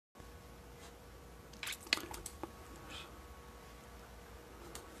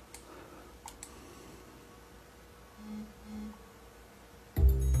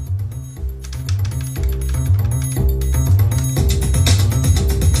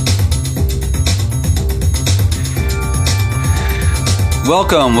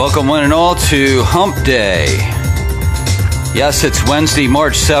welcome one and all to Hump Day. Yes, it's Wednesday,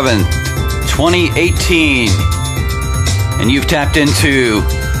 March 7th, 2018. And you've tapped into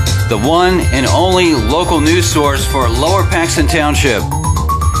the one and only local news source for Lower Paxton Township,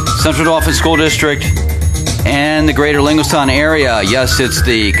 Central Dauphin School District, and the greater Linglestown area. Yes, it's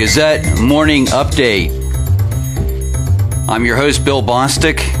the Gazette Morning Update. I'm your host, Bill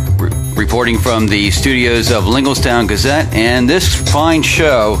Bostic, reporting from the studios of Linglestown Gazette, and this fine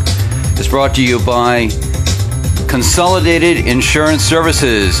show is brought to you by Consolidated Insurance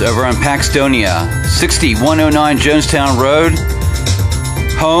Services over on Paxtonia, 6109 Jonestown Road.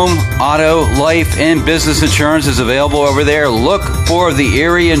 Home, auto, life, and business insurance is available over there. Look for the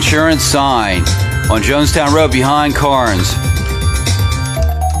Erie Insurance sign on Jonestown Road behind Carnes.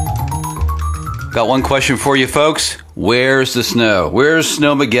 Got one question for you folks. Where's the snow? Where's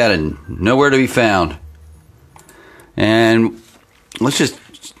Snowmageddon? Nowhere to be found. And let's just,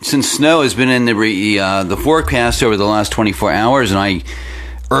 since snow has been in the forecast over the last 24 hours, and I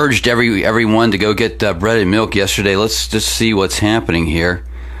urged everyone to go get bread and milk yesterday, let's just see what's happening here.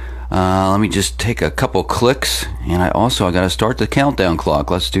 Let me just take a couple clicks, and I got to start the countdown clock.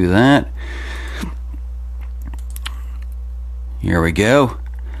 Let's do that. Here we go.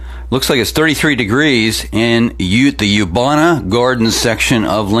 Looks like it's 33 degrees in the Eubana Gardens section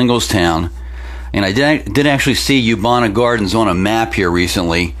of Linglestown. And I did actually see Eubana Gardens on a map here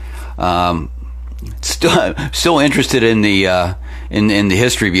recently. Still interested in the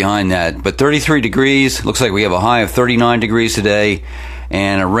history behind that. But 33 degrees, looks like we have a high of 39 degrees today,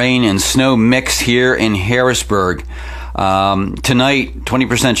 and a rain and snow mix here in Harrisburg. Tonight,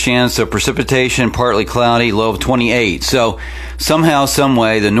 20% chance of precipitation, partly cloudy, low of 28. So somehow,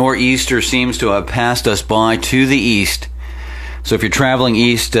 someway, the nor'easter seems to have passed us by to the east. So if you're traveling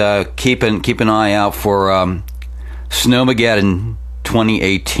east, keep an eye out for Snowmageddon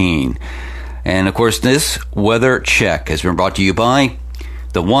 2018. And of course, this weather check has been brought to you by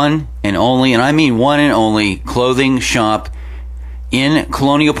the one and only, and I mean one and only, clothing shop in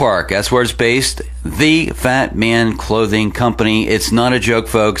Colonial Park. That's where it's based. The Fat Man Clothing Company. It's not a joke,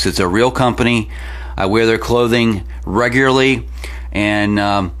 folks. It's a real company. I wear their clothing regularly, and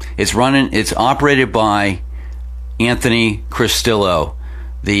it's operated by Anthony Cristillo,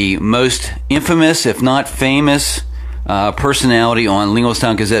 the most infamous, if not famous, personality on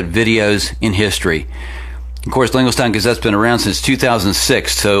Linglestown Gazette videos in history. Of course, Linglestown Gazette's been around since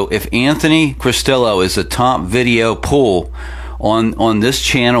 2006, so if Anthony Cristillo is a top video pull on this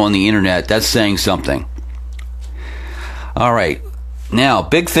channel on the internet, that's saying something. All right, now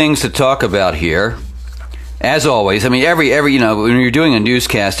big things to talk about here. As always, I mean, every when you're doing a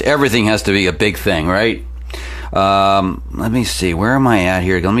newscast, everything has to be a big thing, right? Let me see, where am I at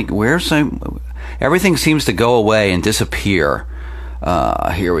here? Everything seems to go away and disappear.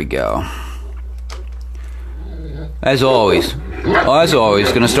 Here we go. As always,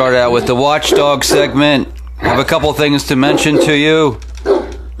 going to start out with the Watchdog segment. Have a couple things to mention to you.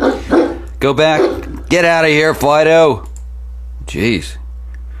 Go back. Get out of here, Fido. Jeez.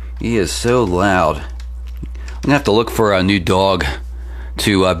 He is so loud. I'm going to have to look for a new dog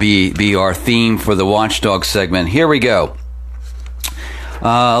to be our theme for the Watchdog segment. Here we go.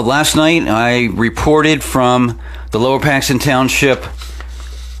 Last night, I reported from the Lower Paxton Township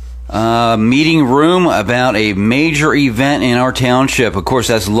meeting room about a major event in our township. Of course,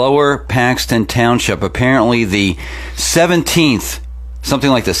 that's Lower Paxton Township. Apparently the 17th, something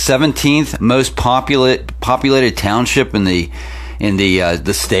like the 17th most populated township in the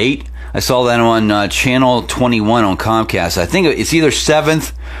state. I saw that on channel 21 on Comcast. I think it's either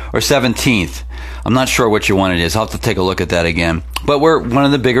 7th or 17th. I'm not sure which one it is. I'll have to take a look at that again. But we're one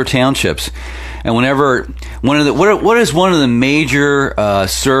of the bigger townships. And what is one of the major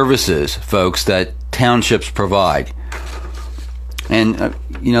services, folks, that townships provide? And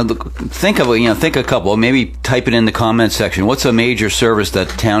think a couple. Maybe type it in the comment section. What's a major service that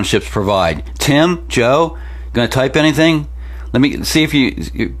townships provide? Tim, Joe, gonna type anything? Let me see if you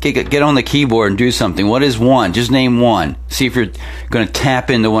get on the keyboard and do something. What is one? Just name one. See if you're gonna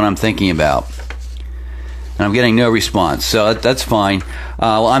tap into what I'm thinking about. And I'm getting no response, so that's fine.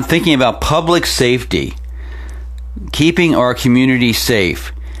 Well, I'm thinking about public safety, keeping our community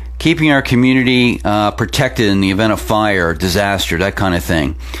safe, keeping our community protected in the event of fire, disaster, that kind of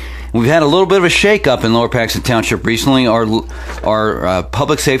thing. We've had a little bit of a shake-up in Lower Paxton Township recently. Our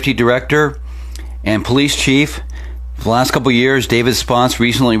public safety director and police chief, for the last couple of years, David Spots,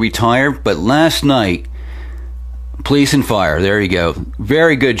 recently retired, but last night, police and fire, there you go.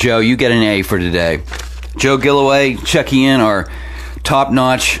 Very good, Joe. You get an A for today. Joe Gilloway checking in, our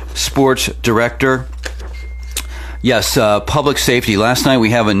top-notch sports director. Yes, public safety. Last night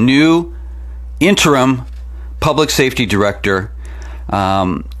we have a new interim public safety director.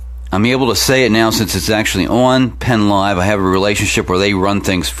 I'm able to say it now since it's actually on Penn Live. I have a relationship where they run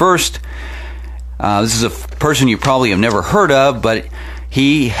things first. This is a person you probably have never heard of, but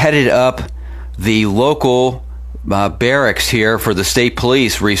he headed up the local barracks here for the state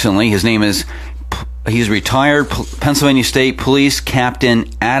police recently. His name is, he's retired Pennsylvania State Police Captain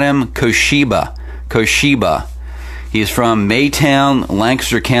Adam Koshiba. He is from Maytown,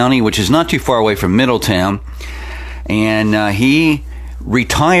 Lancaster County, which is not too far away from Middletown. And he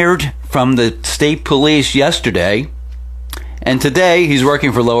retired from the state police yesterday. And today he's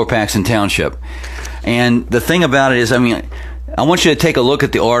working for Lower Paxton Township. And the thing about it is, I mean, I want you to take a look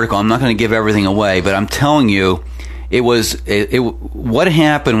at the article. I'm not going to give everything away, but I'm telling you, what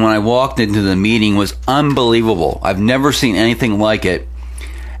happened when I walked into the meeting was unbelievable. I've never seen anything like it.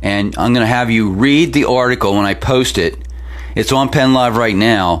 And I'm going to have you read the article when I post it. It's on Penn Live right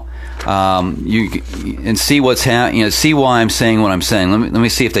now. And see what's happening. See why I'm saying what I'm saying. Let me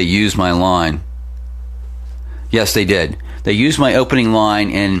see if they used my line. Yes, they did. They used my opening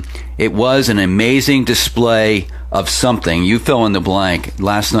line, and it was an amazing display of something. You fill in the blank.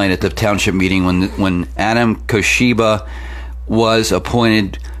 Last night at the township meeting, when Adam Koshiba was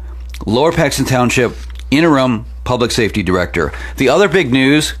appointed Lower Paxton Township interim public safety director. The other big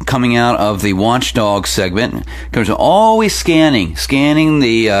news coming out of the Watchdog segment comes from always scanning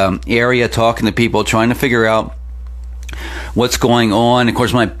the area, talking to people, trying to figure out what's going on. Of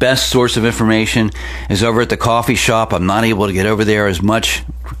course, my best source of information is over at the coffee shop. I'm not able to get over there as much,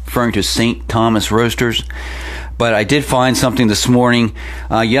 referring to St. Thomas Roasters. But I did find something this morning.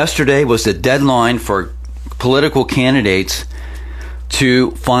 Yesterday was the deadline for political candidates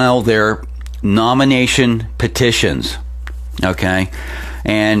to file their nomination petitions. Okay?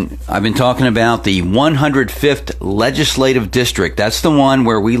 And I've been talking about the 105th Legislative District. That's the one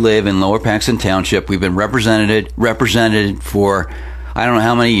where we live in Lower Paxton Township. We've been represented for I don't know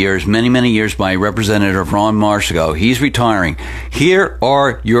how many years, many years, by Representative Ron Marshall. He's retiring. Here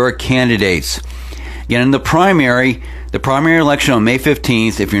are your candidates. Again, in the primary election on May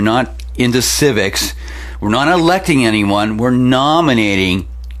 15th, if you're not into civics, we're not electing anyone. We're nominating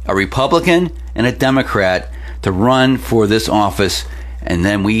a Republican and a Democrat to run for this office, and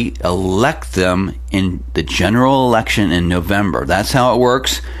then we elect them in the general election in November. That's how it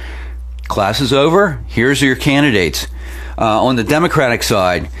works. Class is over. Here's your candidates. On the Democratic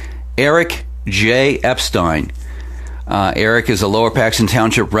side, Eric J. Epstein. Eric is a Lower Paxton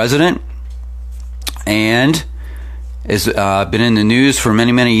Township resident and has been in the news for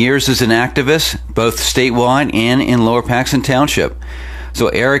many years as an activist, both statewide and in Lower Paxton Township. So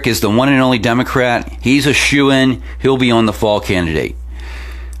Eric is the one and only Democrat. He's a shoo-in. He'll be on the fall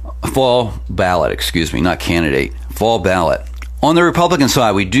ballot, excuse me, not candidate, fall ballot. On the Republican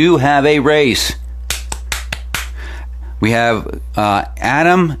side, we do have a race. We have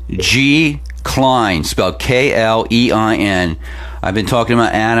Adam G. Klein, spelled Klein. I've been talking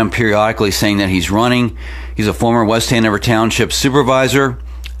about Adam periodically, saying that he's running. He's a former West Hanover Township supervisor,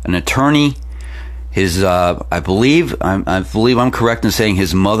 an attorney. His, I believe I'm correct in saying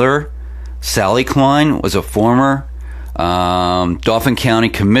his mother, Sally Klein, was a former Dauphin County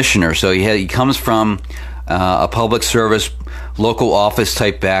commissioner. So he comes from a public service, local office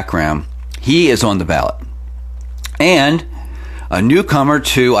type background. He is on the ballot. And a newcomer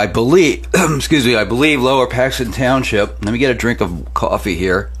to, I believe, Lower Paxton Township. Let me get a drink of coffee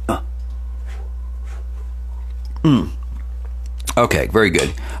here. Okay, very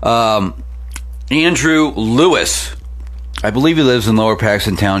good. Andrew Lewis. I believe he lives in Lower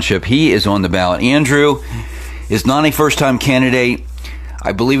Paxton Township. He is on the ballot. Andrew is not a first-time candidate.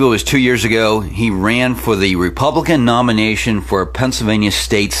 I believe it was 2 years ago. He ran for the Republican nomination for Pennsylvania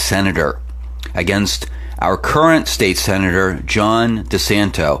State Senator against our current state senator, John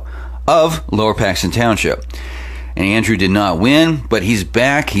DeSanto of Lower Paxton Township. And Andrew did not win, but he's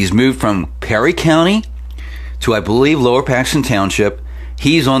back. He's moved from Perry County to, I believe, Lower Paxton Township.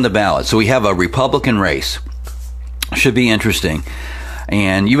 He's on the ballot. So we have a Republican race. Should be interesting.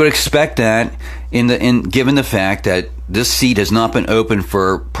 And you would expect that given the fact that this seat has not been open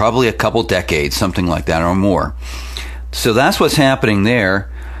for probably a couple decades, something like that or more. So that's what's happening there.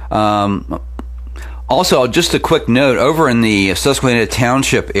 Also, just a quick note, over in the Susquehanna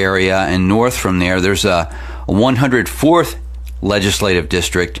Township area and north from there, there's a 104th Legislative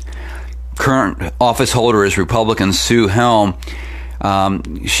District. Current office holder is Republican Sue Helm.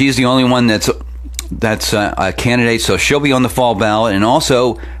 She's the only one that's a candidate, so she'll be on the fall ballot. And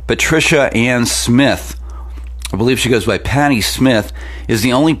also Patricia Ann Smith I believe she goes by Patty Smith, is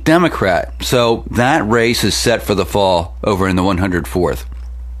the only Democrat. So that race is set for the fall over in the 104th.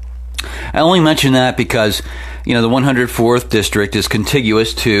 I only mention that because, the 104th district is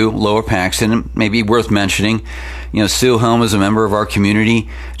contiguous to Lower Paxton. It may be worth mentioning. Sue Helm is a member of our community.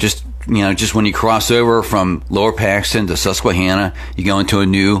 Just when you cross over from Lower Paxton to Susquehanna, you go into a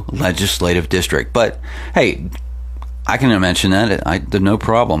new legislative district. But hey, I can mention that. No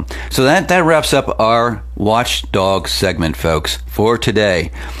problem. So that wraps up our Watchdog segment, folks, for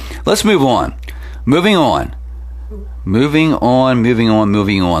today. Let's move on. Moving on.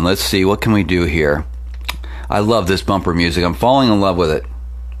 Let's see. What can we do here? I love this bumper music. I'm falling in love with it.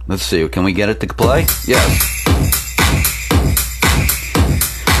 Let's see. Can we get it to play? Yes.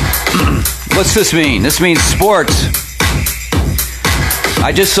 What's this mean? This means sports.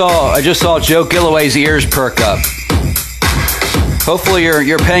 I just saw Joe Gilloway's ears perk up. Hopefully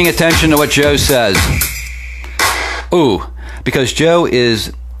you're paying attention to what Joe says. Ooh, because Joe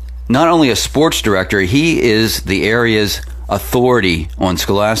is not only a sports director, he is the area's authority on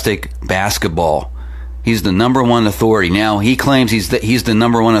scholastic basketball. He's the number one authority. Now, he claims he's the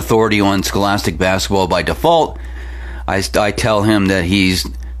number one authority on scholastic basketball by default. I tell him that he's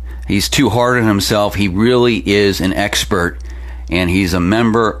too hard on himself. He really is an expert, and he's a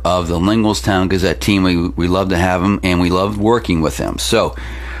member of the Linglestown Gazette team. We love to have him, and we love working with him. So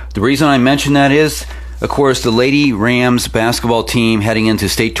the reason I mention that is, of course, the Lady Rams basketball team heading into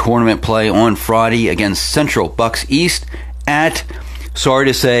state tournament play on Friday against Central Bucks East at, sorry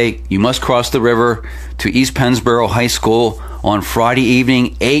to say, you must cross the river to East Pennsboro High School on Friday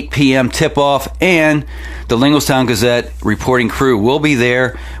evening, 8 p.m. tip-off, and the Linglestown Gazette reporting crew will be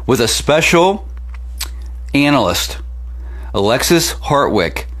there with a special analyst, Alexis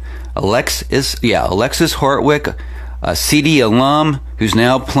Hartwick. Alexis Hartwick, a CD alum who's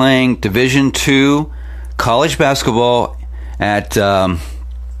now playing Division II college basketball at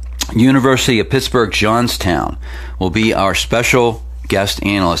University of Pittsburgh Johnstown, will be our special guest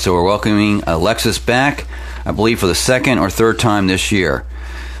analyst. So we're welcoming Alexis back, I believe, for the second or third time this year.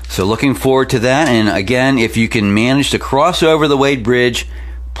 So looking forward to that. And again, if you can manage to cross over the Wade Bridge,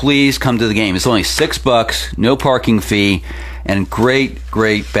 please come to the game. It's only $6, no parking fee, and great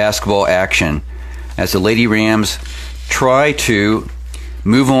basketball action as the Lady Rams try to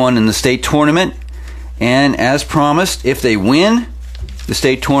move on in the state tournament. And as promised, if they win the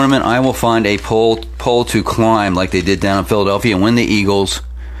state tournament, I will find a pole to climb like they did down in Philadelphia when the Eagles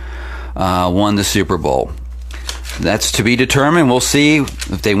won the Super Bowl. That's to be determined. We'll see.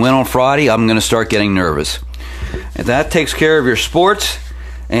 If they win on Friday, I'm going to start getting nervous. And that takes care of your sports.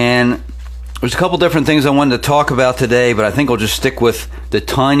 And there's a couple different things I wanted to talk about today, but I think I'll just stick with the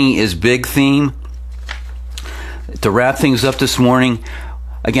tiny is big theme to wrap things up this morning.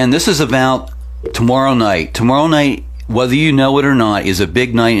 Again, this is about tomorrow night. Tomorrow night, whether you know it or not, is a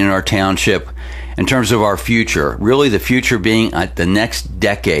big night in our township in terms of our future. Really, the future being the next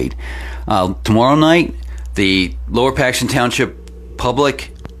decade. Tomorrow night, the Lower Paxton Township Planning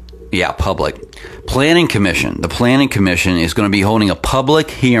Commission. The Planning Commission is going to be holding a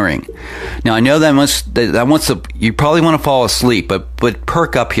public hearing. Now, I know you probably want to fall asleep, but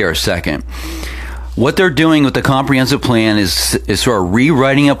perk up here a second. What they're doing with the comprehensive plan is sort of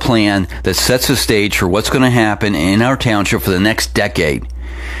rewriting a plan that sets the stage for what's going to happen in our township for the next decade.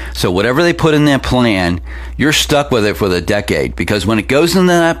 So whatever they put in that plan, you're stuck with it for the decade, because when it goes into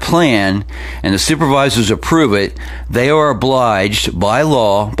that plan and the supervisors approve it, they are obliged by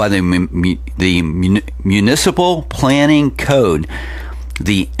law, by the Municipal Planning Code.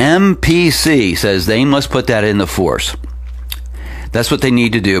 The MPC says they must put that into force. That's what they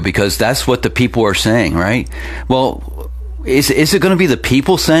need to do, because that's what the people are saying, right? Well, is it going to be the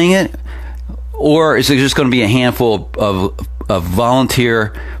people saying it, or is it just going to be a handful of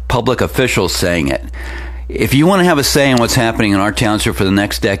volunteer public officials saying it? If you want to have a say in what's happening in our township for the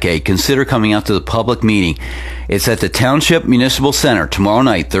next decade, consider coming out to the public meeting. It's at the Township Municipal Center tomorrow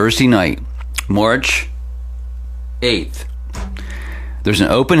night, Thursday night, March 8th. There's an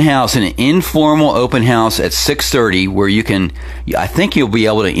open house, an informal open house at 6:30 where I think you'll be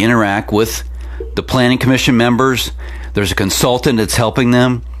able to interact with the Planning Commission members. There's a consultant that's helping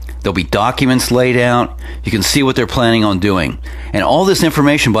them. There'll be documents laid out. You can see what they're planning on doing. And all this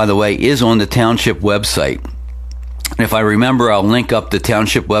information, by the way, is on the Township website. And if I remember, I'll link up the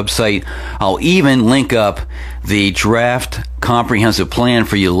Township website. I'll even link up the draft comprehensive plan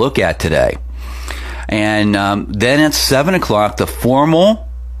for you to look at today. And then at 7 o'clock, the formal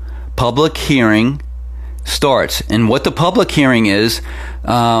public hearing starts. And what the public hearing is,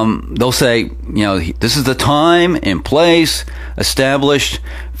 they'll say, this is the time and place established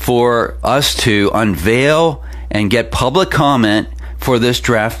for us to unveil and get public comment for this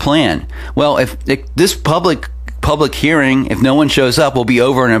draft plan. Well, if this public hearing, if no one shows up, will be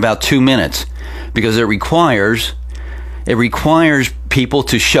over in about 2 minutes, because it requires people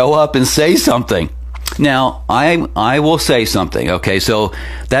to show up and say something. Now, I will say something, okay? So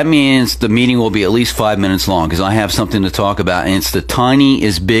that means the meeting will be at least 5 minutes long, because I have something to talk about, and it's the tiny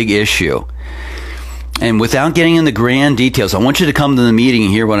is big issue. And without getting into grand details, I want you to come to the meeting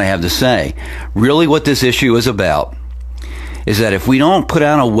and hear what I have to say. Really what this issue is about is that if we don't put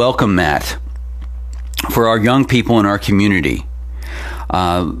out a welcome mat for our young people in our community,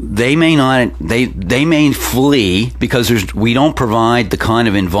 they may flee, because we don't provide the kind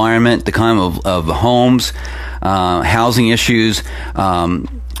of environment, the kind of homes, housing issues,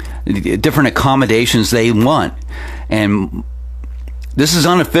 different accommodations they want. And this is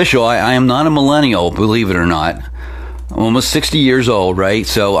unofficial. I am not a millennial, believe it or not. I'm almost 60 years old, right?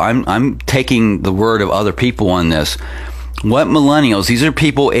 So I'm taking the word of other people on this. What millennials? These are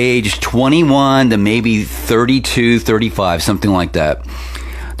people aged 21 to maybe 32, 35, something like that.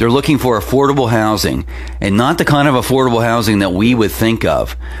 They're looking for affordable housing, and not the kind of affordable housing that we would think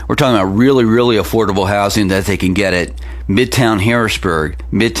of. We're talking about really, really affordable housing that they can get at Midtown Harrisburg,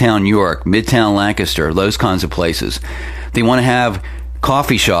 Midtown York, Midtown Lancaster, those kinds of places. They want to have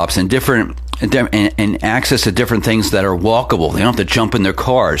coffee shops and and access to different things that are walkable. They don't have to jump in their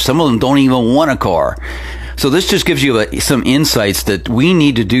cars. Some of them don't even want a car. So this just gives you some insights that we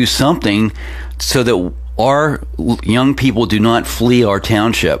need to do something so that our young people do not flee our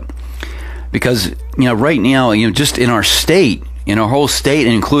township. Because, right now, just in our state, in our whole state,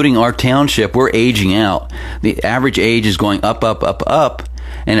 including our township, we're aging out. The average age is going up, up, up, up.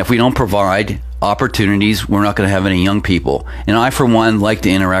 And if we don't provide opportunities, we're not going to have any young people. And I, for one, like to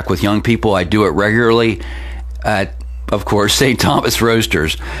interact with young people. I do it regularly at, of course, St. Thomas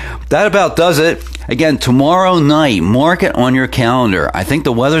Roasters. That about does it. Again, tomorrow night, mark it on your calendar. I think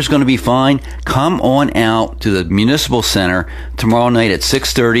the weather's going to be fine. Come on out to the Municipal Center tomorrow night at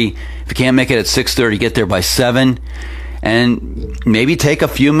 6:30. If you can't make it at 6:30, get there by 7. And maybe take a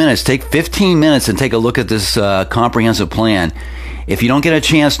few minutes, take 15 minutes and take a look at this comprehensive plan. If you don't get a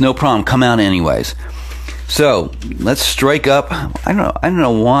chance, no problem. Come out anyways. So let's strike up. I don't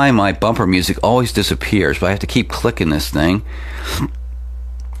know why my bumper music always disappears, but I have to keep clicking this thing.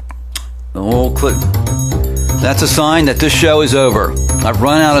 Oh, click. That's a sign that this show is over. I've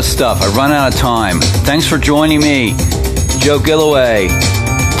run out of stuff. I've run out of time. Thanks for joining me, Joe Gilloway,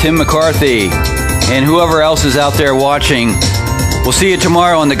 Tim McCarthy, and whoever else is out there watching. We'll see you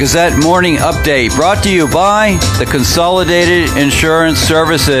tomorrow on the Gazette Morning Update, brought to you by the Consolidated Insurance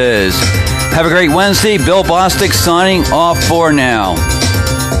Services. Have a great Wednesday. Bill Bostic signing off for now.